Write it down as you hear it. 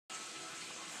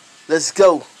Let's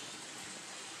go.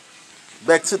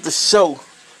 Back to the show.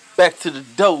 Back to the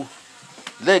dough.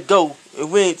 Let go.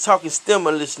 And we ain't talking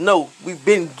stimulus, no. We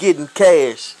been getting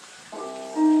cash.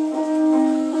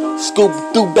 Scoop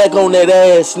through back on that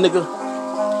ass, nigga.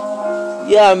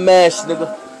 Yeah, I'm mashed,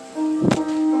 nigga.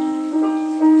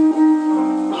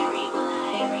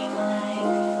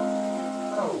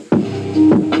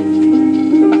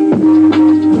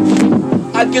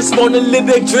 I just wanna live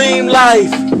that dream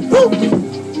life. Woo.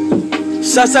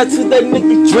 Shouts out to that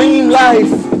nigga Dream Life.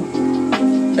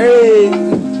 Hey.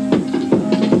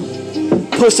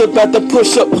 Push up at the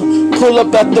push up, pull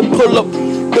up at the pull up.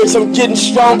 Bitch, I'm getting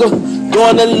stronger,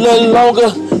 going a little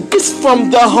longer. It's from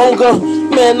the hunger.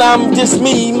 Man, I'm just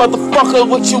me, motherfucker.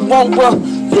 What you want, bro?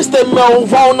 This that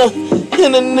marijuana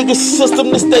in a nigga system.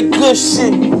 This that good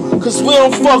shit. Cause we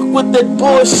don't fuck with that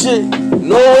bullshit.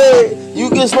 No way. You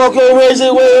can smoke a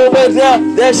razor way over there.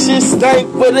 That shit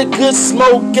stank, but a good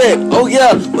smoke at. Oh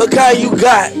yeah, what kind you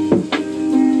got?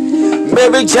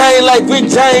 Mary Jane like Rick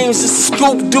James.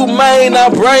 Scoop-Doo, man, I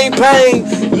brain pain.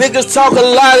 Niggas talk a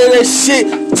lot of that shit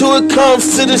till it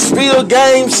comes to this real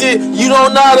game shit. You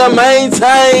don't know how to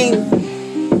maintain.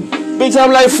 Bitch,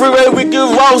 I'm like Freeway Ricky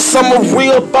Ross. I'm a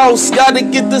real boss. Gotta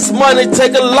get this money,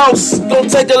 take a loss. Don't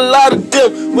take a lot of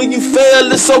dip. When you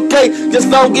fail, it's okay. Just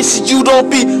long as you don't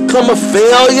become a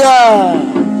failure.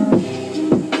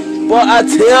 But I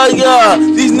tell ya,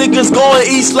 these niggas going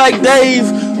east like Dave.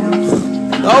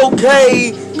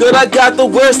 Okay, good, I got the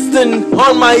Western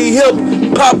on my hip.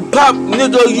 Pop, pop,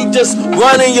 nigga, you just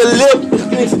running your lip.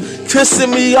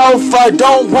 Kissing me off, I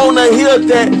don't wanna hear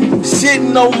that shit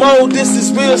no more. This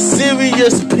is real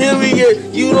serious,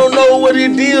 period. You don't know what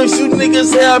it is, you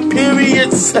niggas have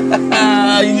periods.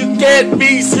 You can't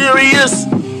be serious.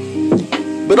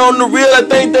 But on the real, I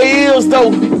think they is though.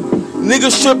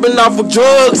 Niggas tripping off of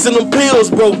drugs and them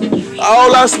pills, bro.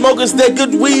 All I smoke is that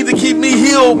good weed to keep me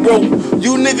healed, bro.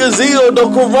 You niggas ill, the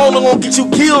corona gon' get you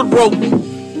killed, bro.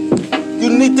 You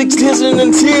need to listen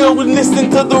until we listen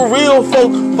to the real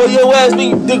folk. For your ass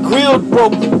be the grilled, bro.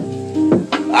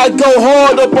 I go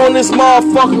hard up on this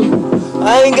motherfucker.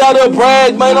 I ain't gotta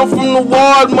brag, man. I'm from the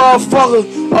ward,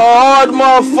 motherfucker. A hard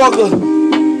motherfucker.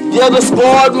 Yeah, the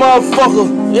squad, motherfucker.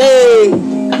 Yeah.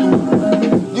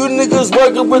 You niggas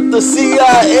working with the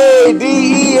CIA,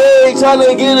 DEA, trying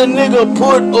to get a nigga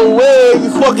put away. You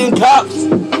fucking cops.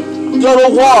 Go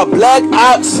to war, black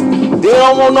ops. They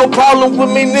don't want no problem with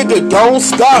me, nigga. Don't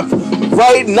stop.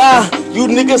 Right now, you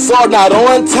niggas are not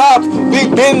on top. We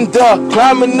been there,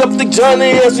 climbing up the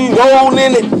journey as we roll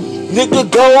in it. Nigga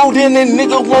gold in it,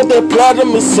 nigga want that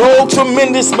platinum. It's so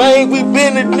tremendous, man. We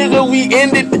been it, nigga. We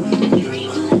ended.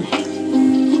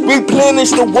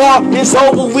 Replenish the war. It's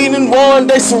over. We done won.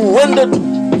 They surrendered.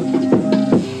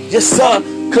 Yes, sir.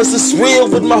 Cause it's real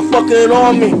with my fucking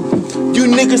army. You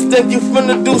niggas think you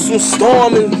finna do some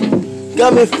storming.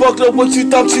 Got me fucked up what you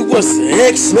thought you was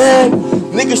X-Man.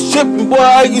 Niggas tripping, boy,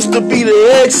 I used to be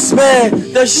the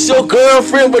X-Man. That's your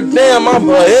girlfriend, but damn, I'm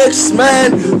her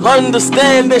X-Man.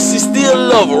 Understand that she still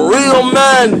love a real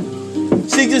man.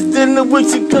 She just didn't know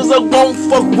with you cause I won't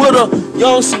fuck with her.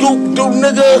 Young Scoop-Doo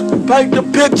nigga, paint the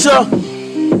picture.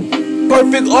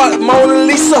 Perfect art, Mona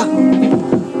Lisa.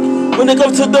 When it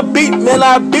comes to the beat, man,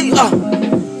 I beat her.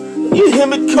 You hear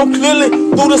me come clearly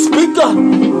through the speaker.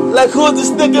 Like, who's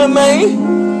this nigga,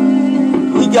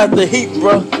 man? He got the heat,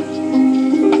 bro.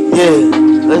 Yeah,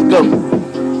 let's go.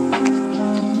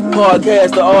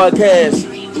 Podcast to Rcast.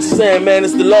 What you saying, man?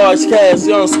 It's the large cast.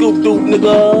 Young Scoop-Doo,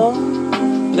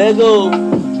 nigga. Let go.